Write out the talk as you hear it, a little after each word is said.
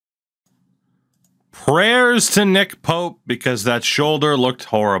Prayers to Nick Pope because that shoulder looked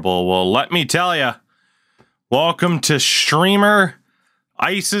horrible. Well, let me tell you, welcome to Streamer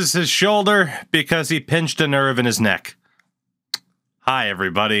ices his shoulder because he pinched a nerve in his neck. Hi,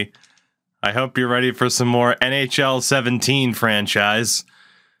 everybody. I hope you're ready for some more NHL 17 franchise.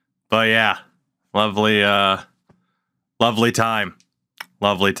 But yeah, lovely time.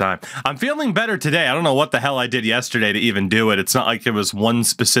 Lovely time. I'm feeling better today. I don't know what the hell I did yesterday to even do it. It's not like it was one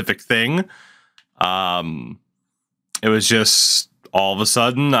specific thing. It was just all of a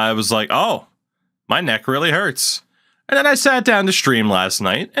sudden I was like, oh, my neck really hurts. And then I sat down to stream last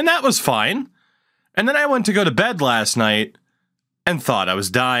night, and that was fine. And then I went to go to bed last night and thought I was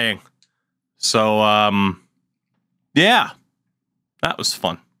dying. So, yeah, that was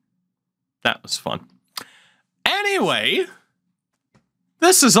fun. That was fun. Anyway,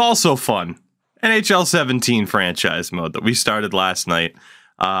 this is also fun. NHL 17 franchise mode that we started last night.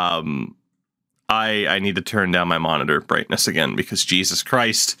 I need to turn down my monitor brightness again because Jesus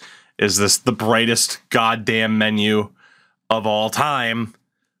Christ, is this the brightest goddamn menu of all time?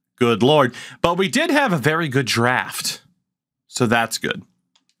 Good Lord. But we did have a very good draft. So that's good.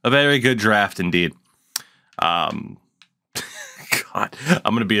 A very good draft indeed. God, I'm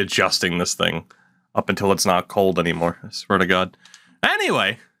going to be adjusting this thing up until it's not cold anymore. I swear to God.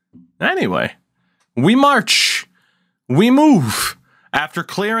 Anyway, we march. We move. After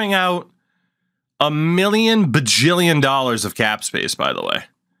clearing out $1 million bajillion of cap space, by the way.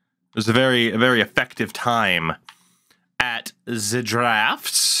 It was a very effective time at the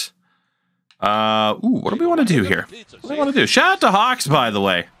drafts. What do we want to do here? What do we want to do? Shout out to Hawks, by the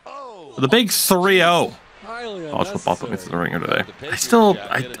way. For the big 3-0. College football put me through the ringer today.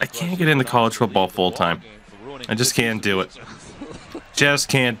 I can't get into college football full time. I just can't do it. Just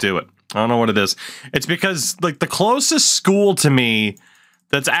can't do it. I don't know what it is. It's because, like, the closest school to me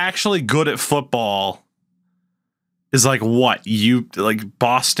that's actually good at football is like what? Like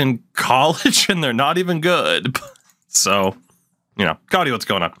Boston College, and they're not even good. So, you know, Cody, what's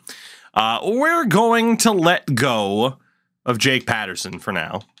going on? We're going to let go of Jake Patterson for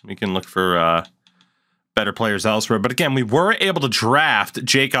now. We can look for better players elsewhere. But again, we were able to draft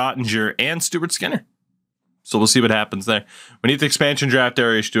Jake Ottinger and Stuart Skinner. So we'll see what happens there. We need the expansion draft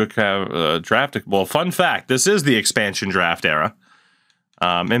era. You should do a draft. Well, fun fact, this is the expansion draft era.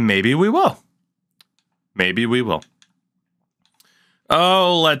 And maybe we will. Maybe we will.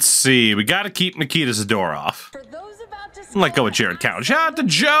 Oh, let's see. We got to keep Nikita Zadorov. Let go of Jared Cowan. Shout out to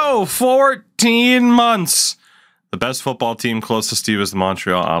Joe. 14 months. The best football team closest to you is the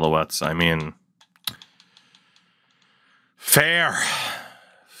Montreal Alouettes. I mean, fair.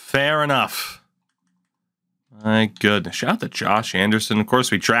 Fair enough. My goodness. Shout out to Josh Anderson. Of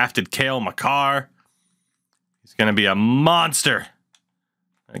course, we drafted Cale Makar. He's going to be a monster.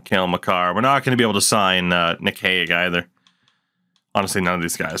 Cale Makar. We're not going to be able to sign Nick Hague either. Honestly, none of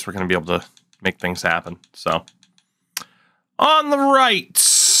these guys. We're going to be able to make things happen. So, on the right,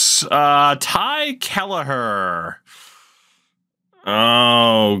 Ty Kelleher.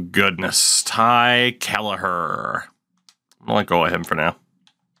 Oh, goodness. Ty Kelleher. I'll let go of him for now.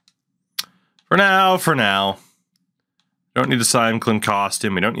 For now. Don't need to sign Clint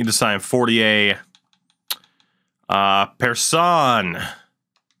Costin. We don't need to sign Fortier. Person.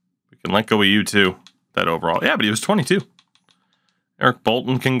 Can let go of you too. That overall. Yeah, but he was 22. Eric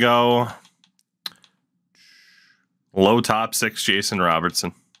Bolton can go. Low top 6, Jason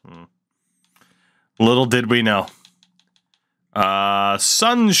Robertson. Little did we know.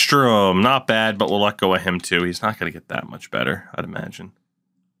 Sundstrom. Not bad, but we'll let go of him too. He's not going to get that much better, I'd imagine.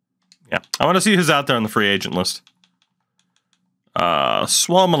 Yeah. I want to see who's out there on the free agent list.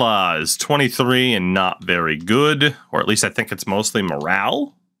 Swamala is 23 and not very good. Or at least I think it's mostly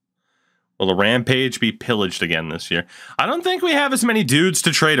morale. Will the Rampage be pillaged again this year? I don't think we have as many dudes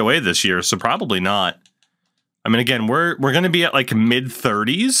to trade away this year, so probably not. I mean, again, we're going to be at like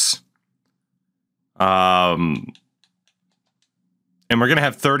mid-30s. And we're going to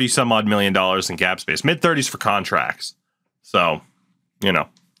have 30-some-odd million dollars in cap space. Mid-30s for contracts. So, you know,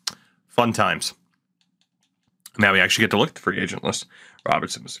 fun times. Now we actually get to look at the free agent list.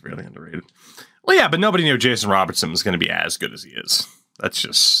 Robertson was severely underrated. Well, yeah, but nobody knew Jason Robertson was going to be as good as he is. That's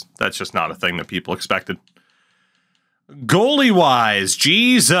just not a thing that people expected. Goalie-wise,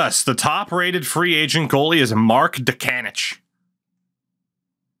 Jesus, the top-rated free agent goalie is Mark Dekanich.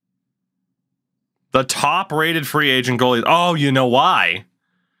 The top-rated free agent goalie. Oh, you know why?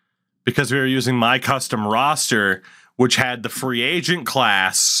 Because we were using my custom roster, which had the free agent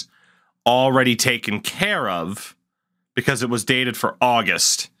class already taken care of because it was dated for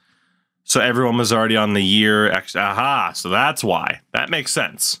August. So everyone was already on the year. Aha, so that's why. That makes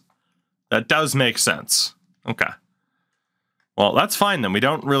sense. That does make sense. Okay. Well, that's fine then. We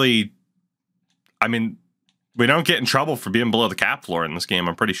don't really... I mean, we don't get in trouble for being below the cap floor in this game,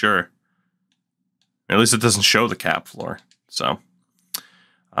 I'm pretty sure. At least it doesn't show the cap floor. So,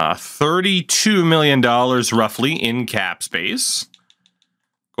 $32 million roughly in cap space.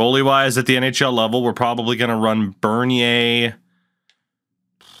 Goalie-wise, at the NHL level, we're probably going to run Bernier.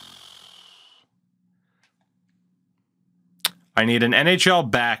 I need an NHL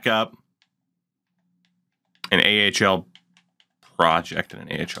backup, an AHL project,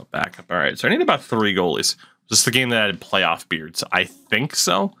 and an AHL backup. All right, so I need about 3 goalies. This is the game that had playoff beards. I think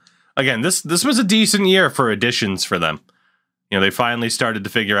so. Again, this was a decent year for additions for them. You know, they finally started to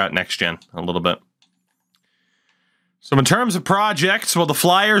figure out next gen a little bit. So in terms of projects, well, the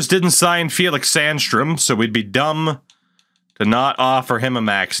Flyers didn't sign Felix Sandstrom, so we'd be dumb to not offer him a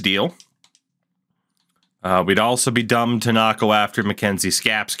max deal. We'd also be dumb to not go after Mackenzie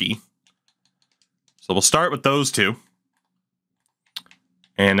Skapski. So we'll start with those 2.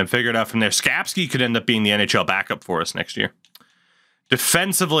 And then figure it out from there. Skapski could end up being the NHL backup for us next year.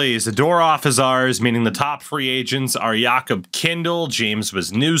 Defensively, Zadorov is ours, meaning the top free agents are Jakob Kindl, James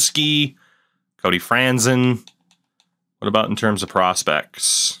Wisniewski, Cody Franzen. What about in terms of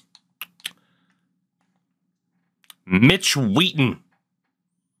prospects? Mitch Wheaton.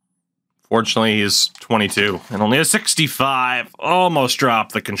 Fortunately, he's 22 and only a 65. Almost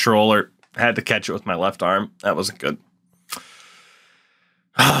dropped the controller. Had to catch it with my left arm. That wasn't good.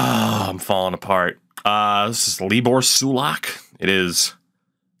 I'm falling apart. This is Libor Sulak. It is.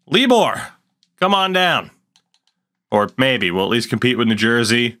 Libor, come on down. Or maybe we'll at least compete with New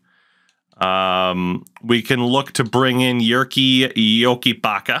Jersey. We can look to bring in Jyrki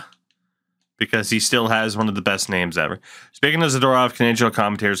Jokipaka because he still has one of the best names ever. Speaking of Zadorov, can NHL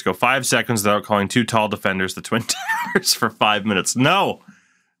commentators go 5 seconds without calling 2 tall defenders the Twin Towers for 5 minutes? No.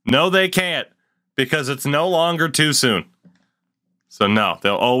 No, they can't because it's no longer too soon. So no,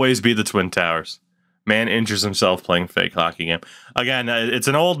 they'll always be the Twin Towers. Man injures himself playing fake hockey game. Again, it's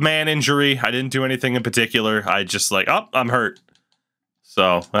an old man injury. I didn't do anything in particular. I just like, oh, I'm hurt.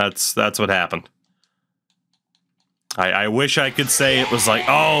 So that's what happened. I wish I could say it was like,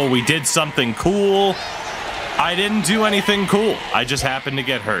 oh, we did something cool. I didn't do anything cool. I just happened to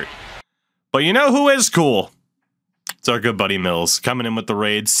get hurt. But you know who is cool? It's our good buddy Mills coming in with the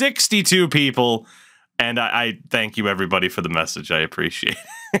raid. 62 people. And I thank you, everybody, for the message. I appreciate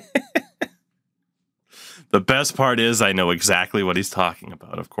it. The best part is I know exactly what he's talking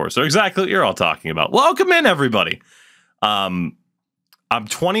about, of course. Or exactly what you're all talking about. Welcome in, everybody. I'm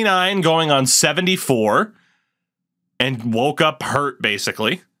 29 going on 74 and woke up hurt,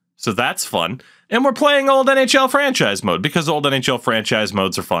 basically. So that's fun. And we're playing old NHL franchise mode because old NHL franchise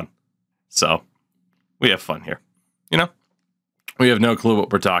modes are fun. So we have fun here. You know, we have no clue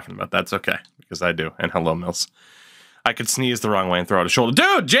what we're talking about. That's okay because I do. And hello, Mills. I could sneeze the wrong way and throw out a shoulder.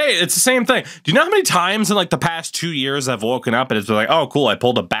 Dude, Jay, it's the same thing. Do you know how many times in like the past 2 years I've woken up and it's like, oh, cool, I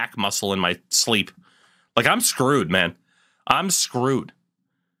pulled a back muscle in my sleep. Like, I'm screwed, man. I'm screwed.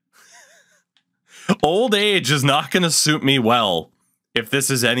 Old age is not going to suit me well if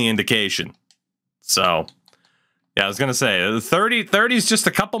this is any indication. So, yeah, I was going to say, 30 is just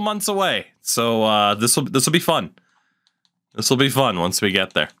a couple months away. So this will be fun. This will be fun once we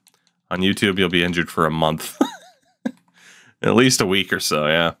get there. On YouTube, you'll be injured for a month. At least a week or so,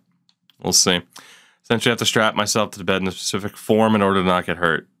 yeah. We'll see. Essentially, I have to strap myself to the bed in a specific form in order to not get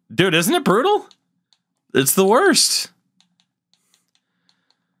hurt. Dude, isn't it brutal? It's the worst.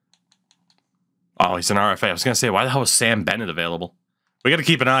 Oh, he's an RFA. I was going to say, why the hell was Sam Bennett available? We got to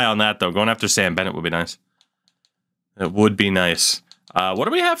keep an eye on that, though. Going after Sam Bennett would be nice. It would be nice. What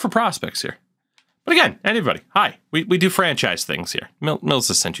do we have for prospects here? But again, anybody, hi. We do franchise things here. Mills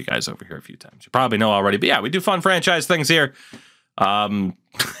has sent you guys over here a few times. You probably know already, but yeah, we do fun franchise things here. We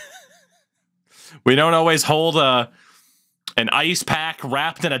don't always hold an ice pack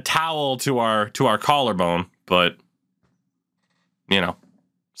wrapped in a towel to our collarbone, but you know,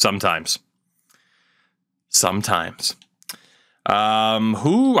 sometimes. Sometimes. I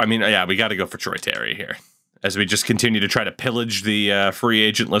mean, yeah, we got to go for Troy Terry here as we just continue to try to pillage the free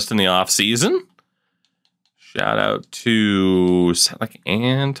agent list in the off season. Shout out to, is that like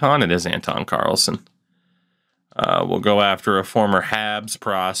Anton? It is Anton Carlson. We'll go after a former Habs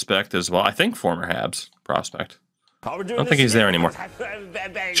prospect as well. I think former Habs prospect. I don't think he's there anymore.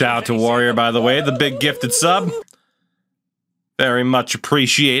 Shout out to Warrior, by the way, the big gifted sub. Very much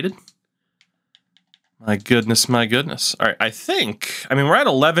appreciated. My goodness, my goodness. All right, I mean, we're at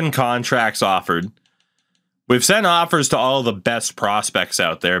 11 contracts offered. We've sent offers to all the best prospects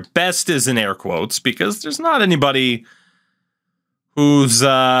out there. Best is in air quotes because there's not anybody who's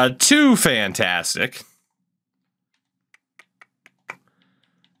too fantastic.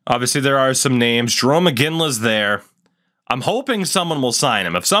 Obviously, there are some names. Jerome McGinley's there. I'm hoping someone will sign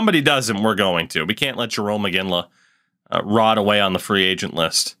him. If somebody doesn't, we're going to. We can't let Jerome McGinley rot away on the free agent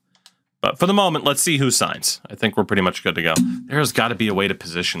list. But for the moment, let's see who signs. I think we're pretty much good to go. There's got to be a way to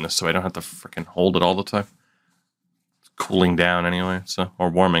position this so I don't have to freaking hold it all the time. It's cooling down anyway, so or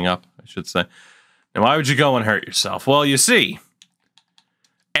warming up, I should say. Now, why would you go and hurt yourself? Well, you see,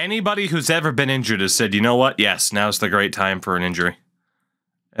 anybody who's ever been injured has said, you know what? Yes, now's the great time for an injury.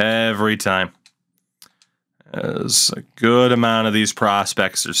 Every time. As a good amount of these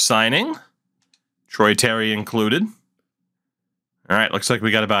prospects are signing. Troy Terry included. All right, looks like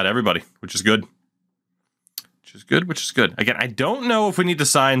we got about everybody, which is good. Which is good. Again, I don't know if we need to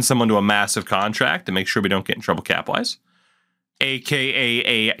sign someone to a massive contract to make sure we don't get in trouble cap-wise.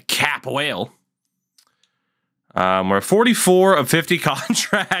 AKA a cap whale. We're 44 of 50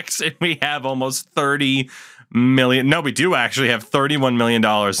 contracts, and we have almost 30 million. No, we do actually have $31 million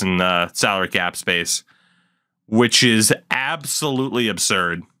in salary cap space, which is absolutely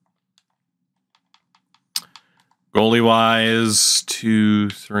absurd. Goalie-wise, 2,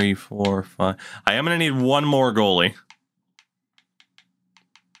 3, 4, 5. I am going to need one more goalie.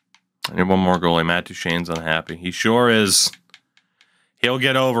 I need one more goalie. Matt Duchene's unhappy. He sure is. He'll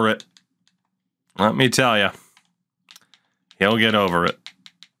get over it. Let me tell you. He'll get over it.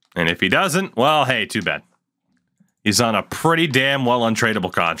 And if he doesn't, well, hey, too bad. He's on a pretty damn well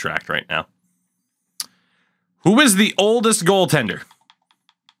untradeable contract right now. Who is the oldest goaltender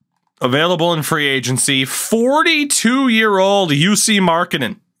available in free agency? 42-year-old UC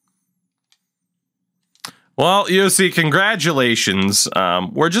Markkanen. Well, UC, congratulations.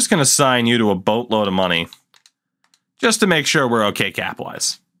 We're just going to sign you to a boatload of money just to make sure we're okay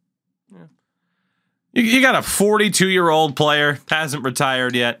cap-wise. Yeah. You got a 42-year-old player, hasn't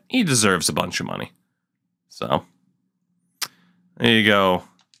retired yet. He deserves a bunch of money. So, there you go,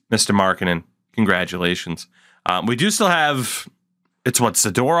 Mr. Markkanen. Congratulations. We do still have, it's what,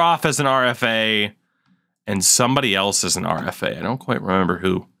 Zadorov as an RFA and somebody else as an RFA. I don't quite remember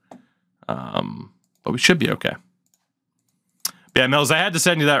who. But we should be okay. Yeah, Mills, I had to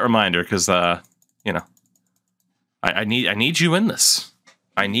send you that reminder because, you know, I need you in this.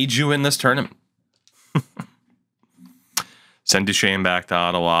 I need you in this tournament. Send Duchene back to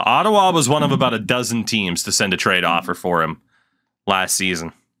Ottawa. Ottawa was one of about a dozen teams to send a trade offer for him last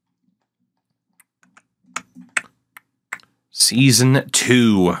season. Season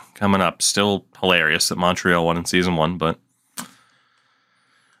 2 coming up. Still hilarious that Montreal won in Season 1, but...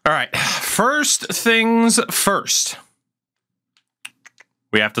 All right, first things first.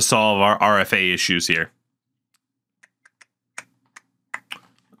 We have to solve our RFA issues here.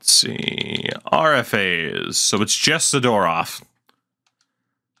 Let's see, RFAs. So it's just Zadorov.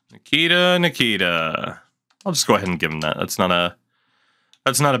 Nikita. I'll just go ahead and give him that. That's not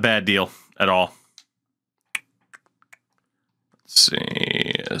a bad deal at all. Let's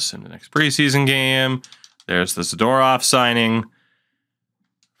see, this in the next preseason game. There's the Zadorov signing.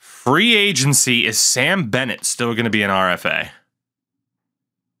 Free agency, is Sam Bennett still going to be an RFA?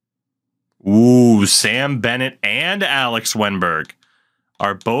 Ooh, Sam Bennett and Alex Wenberg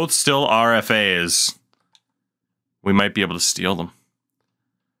are both still RFAs. We might be able to steal them.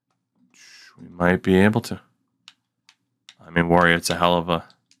 We might be able to. I mean, Warrior, it's a hell of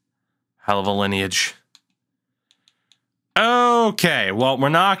a lineage. Okay, well, we're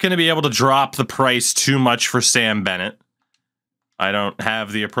not going to be able to drop the price too much for Sam Bennett. I don't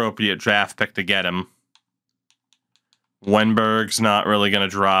have the appropriate draft pick to get him. Wenberg's not really going to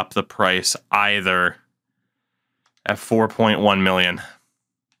drop the price either at $4.1 million.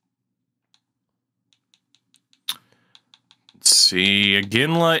 Let's see.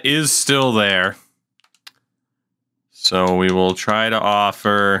 Ginla is still there. So we will try to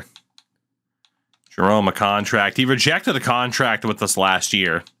offer Jerome a contract. He rejected a contract with us last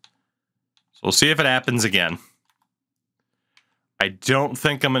year. So we'll see if it happens again. I don't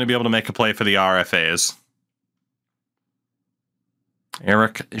think I'm going to be able to make a play for the RFAs.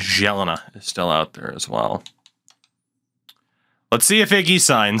 Eric Jelena is still out there as well. Let's see if Iggy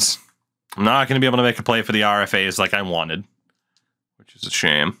signs. I'm not going to be able to make a play for the RFAs like I wanted, which is a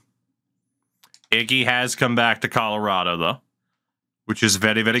shame. Iggy has come back to Colorado, though, which is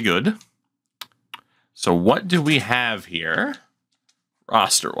very, very good. So what do we have here,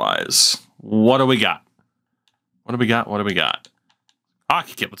 roster-wise? What do we got? What do we got?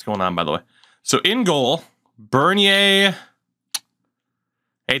 Hockey Kit, what's going on, by the way? So in goal, Bernier,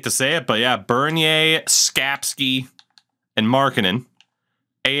 hate to say it, but yeah, Bernier, Skapski, and Markkanen.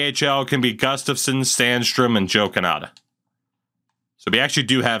 AHL can be Gustafsson, Sandstrom, and Joe Canada. So we actually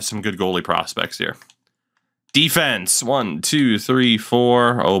do have some good goalie prospects here. Defense, 1, 2, 3,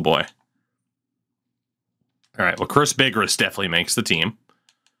 4. Oh, boy. All right, well, Chris Bigris definitely makes the team.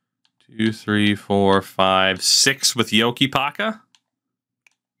 2, 3, 4, 5, 6 with Yoki Paka.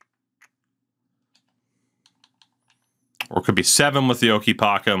 Or it could be 7 with Yoki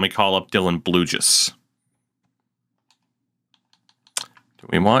Paka, and we call up Dylan Blugis. Do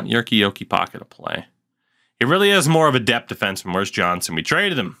we want Yoki Paka to play? He really is more of a depth defenseman. Where's Johnson? We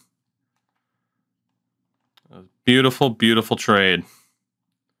traded him. Beautiful, beautiful trade.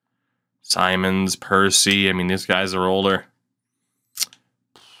 Simons, Percy. I mean, these guys are older.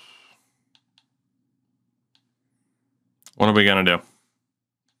 What are we going to do?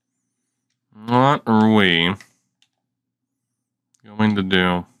 What are we going to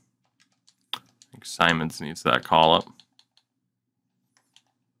do? I think Simons needs that call up.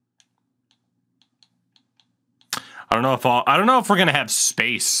 I don't know if we're going to have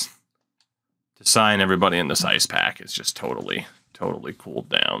space to sign everybody in this ice pack. It's just totally cooled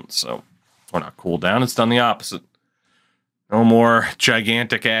down. So, or not cooled down. It's done the opposite. No more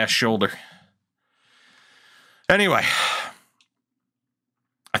gigantic ass shoulder. Anyway,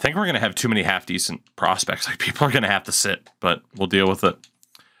 I think we're going to have too many half-decent prospects. Like, people are going to have to sit, but we'll deal with it.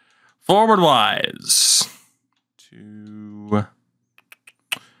 Forward-wise.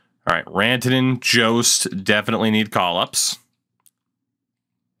 All right, Rantanen, Jost definitely need call-ups.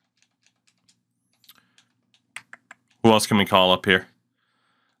 Who else can we call up here?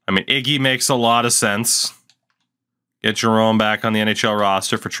 I mean, Iggy makes a lot of sense. Get Jerome back on the NHL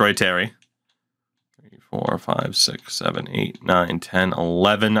roster for Troy Terry. 3, 4, 5, 6, 7, 8, 9, 10,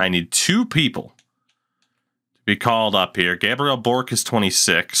 11. I need 2 people to be called up here. Gabriel Bork is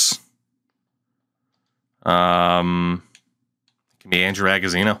 26. It can be Andrew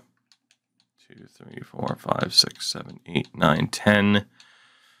Agozzino. 2, 3, 4, 5, 6, 7, 8, 9, 10.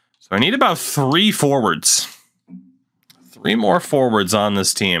 So I need about 3 forwards. 3 more forwards on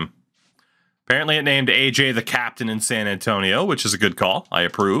this team. Apparently it named AJ the captain in San Antonio, which is a good call. I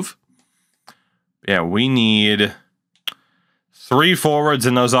approve. Yeah, we need 3 forwards,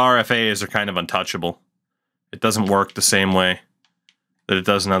 and those RFAs are kind of untouchable. It doesn't work the same way that it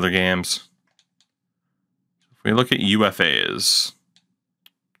does in other games. If we look at UFAs,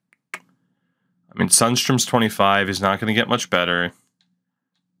 I mean, Sundstrom's 25. He's not going to get much better.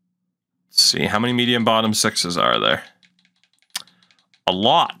 Let's see. How many medium bottom 6s are there? A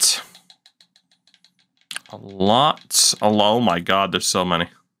lot. A lot. Oh my God, there's so many.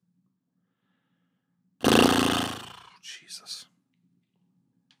 Jesus.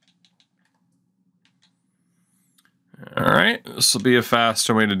 All right, this will be a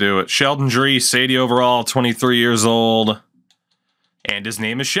faster way to do it. Sheldon Drees, 80 overall, 23 years old. And his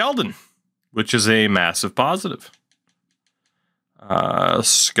name is Sheldon, which is a massive positive.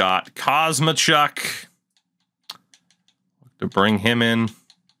 Scott Kosmachuk. To bring him in.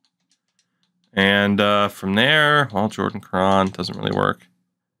 And from there, well, Jordan Cron doesn't really work.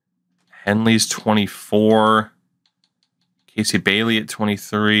 Henley's 24. Casey Bailey at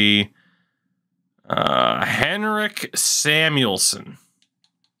 23. Henrik Samuelsson.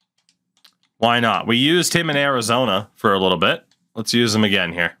 Why not? We used him in Arizona for a little bit. Let's use him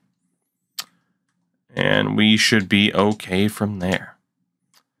again here. And we should be okay from there.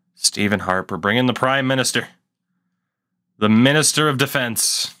 Stephen Harper, bring in the Prime Minister. The Minister of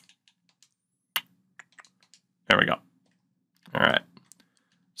Defense. There we go. All right.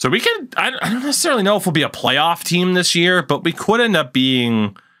 So we could, I don't necessarily know if we'll be a playoff team this year, but we could end up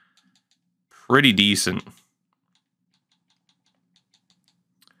being pretty decent.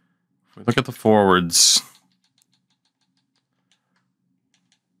 If we look at the forwards.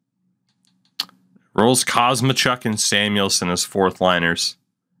 Rolls Kosmachuk and Samuelsson as 4th liners.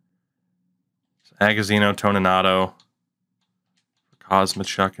 Agozzino, Toninato.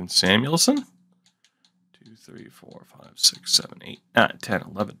 Kosmachuk and Samuelsson. 2, 3, 4, 5, 6, 7, 8, 9, 10,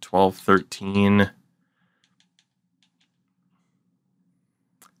 11, 12, 13.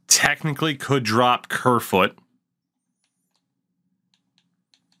 Technically could drop Kerfoot.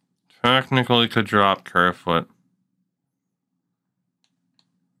 Technically could drop Kerfoot.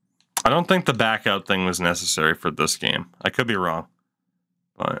 I don't think the back out thing was necessary for this game. I could be wrong.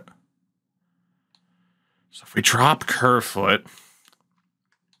 But so if we drop Kerfoot,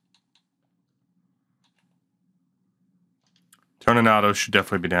 Toninato should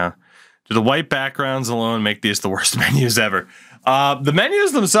definitely be down. Do the white backgrounds alone make these the worst menus ever? The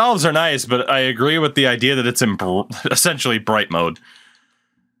menus themselves are nice, but I agree with the idea that it's in essentially bright mode.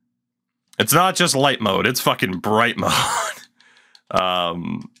 It's not just light mode, it's fucking bright mode.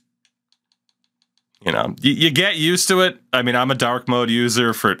 You know, you get used to it. I mean, I'm a dark mode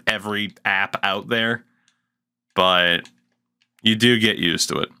user for every app out there, but you do get used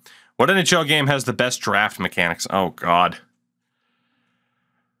to it. What NHL game has the best draft mechanics? Oh, God.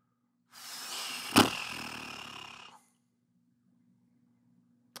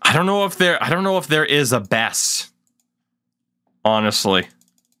 I don't know if there is a best. Honestly.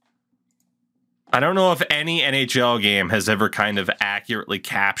 I don't know if any NHL game has ever kind of accurately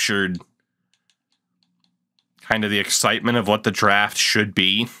captured kind of the excitement of what the draft should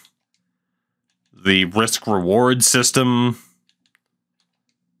be. The risk-reward system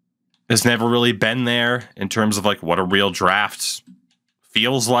has never really been there in terms of like what a real draft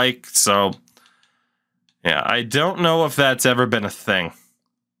feels like. So, yeah, I don't know if that's ever been a thing.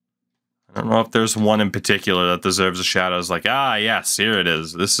 I don't know if there's one in particular that deserves a shout out. It's like, ah, yes, here it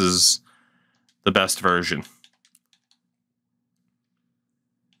is. This is the best version.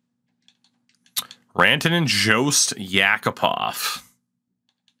 Rantanen, Jost, Yakupov.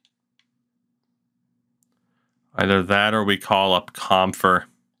 Either that or we call up Comfer.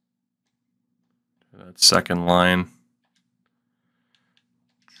 That second line.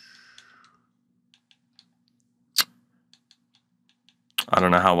 I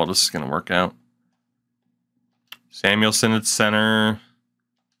don't know how well this is going to work out. Samuelson at center.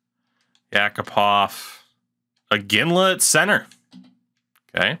 Yakupov. Iginla at center.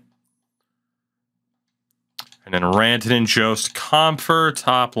 Okay. And then Rantanen, Jost, Comfer,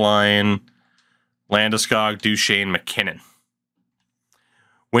 top line. Landeskog, Duchesne, McKinnon.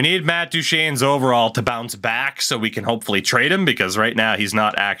 We need Matt Duchene's overall to bounce back so we can hopefully trade him, because right now he's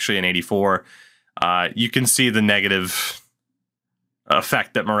not actually an 84. You can see the negative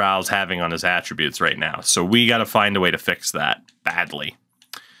effect that morale's having on his attributes right now. So we got to find a way to fix that badly.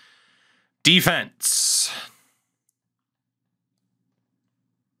 Defense.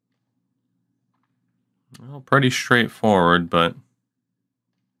 Well, pretty straightforward, but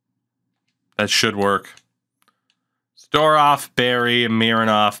that should work. Storhoff, Barry,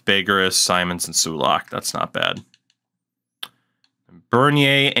 Mironov, Begaris, Simons, and Sulak. That's not bad.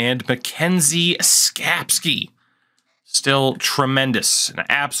 Bernier and Mackenzie Skapski. Still tremendous. An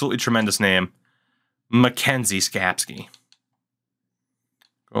absolutely tremendous name. Mackenzie Skapski.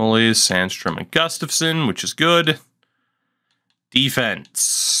 Goalies, Sandstrom and Gustafsson, which is good.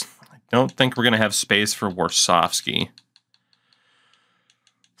 Defense. I don't think we're going to have space for Warsofsky.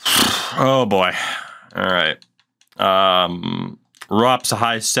 Oh, boy. All right. Rupp's a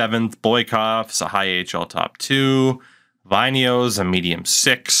high 7th. Boykov's a high AHL top 2. Vinio's a medium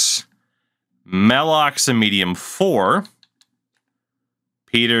 6. Mellock's a medium 4.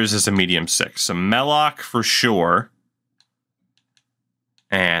 Peters is a medium 6. So Mellock for sure.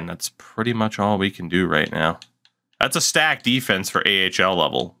 And that's pretty much all we can do right now. That's a stacked defense for AHL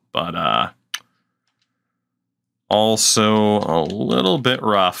level, but also a little bit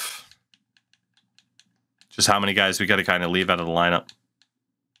rough. Just how many guys we got to kind of leave out of the lineup.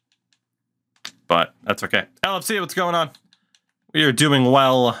 But that's okay. LFC, what's going on? We are doing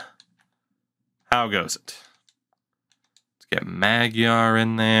well. How goes it? Let's get Magyar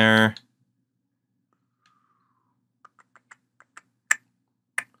in there.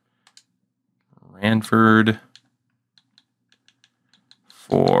 Ranford.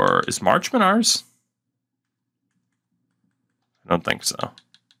 Is Marchman ours? I don't think so.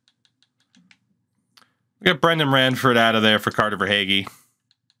 We got Brendan Ranford out of there for Carter Verhaeghe.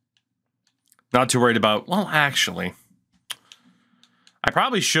 Not too worried about... Well, actually... I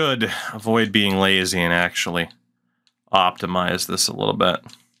probably should avoid being lazy and actually optimize this a little bit.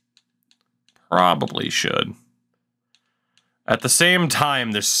 Probably should. At the same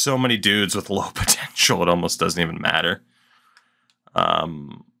time, there's so many dudes with low potential, it almost doesn't even matter.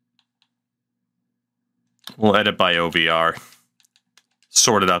 We'll edit by OVR.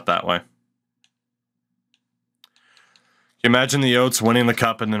 Sort it out that way. Can you imagine the Yotes winning the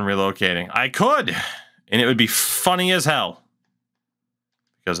cup and then relocating? I could! And it would be funny as hell.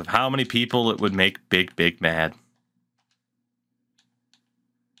 Because of how many people it would make big mad.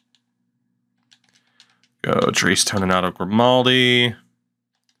 Go Dries Toninato, Grimaldi.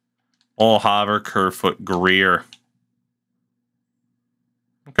 Allhaver, Kerfoot, Greer.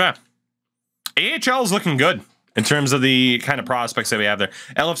 Okay. AHL is looking good in terms of the kind of prospects that we have there.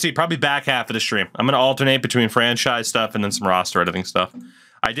 LFC, probably back half of the stream. I'm going to alternate between franchise stuff and then some roster editing stuff.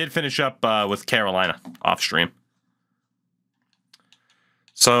 I did finish up with Carolina off stream.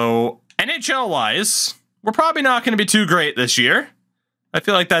 So, NHL-wise, we're probably not going to be too great this year. I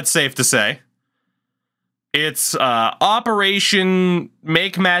feel like that's safe to say. It's Operation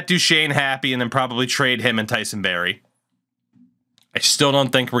Make Matt Duchene happy and then probably trade him and Tyson Barrie. I still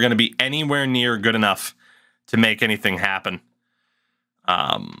don't think we're going to be anywhere near good enough to make anything happen.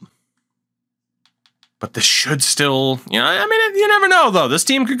 But this should still, you know, I mean, you never know, though. This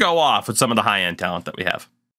team could go off with some of the high-end talent that we have.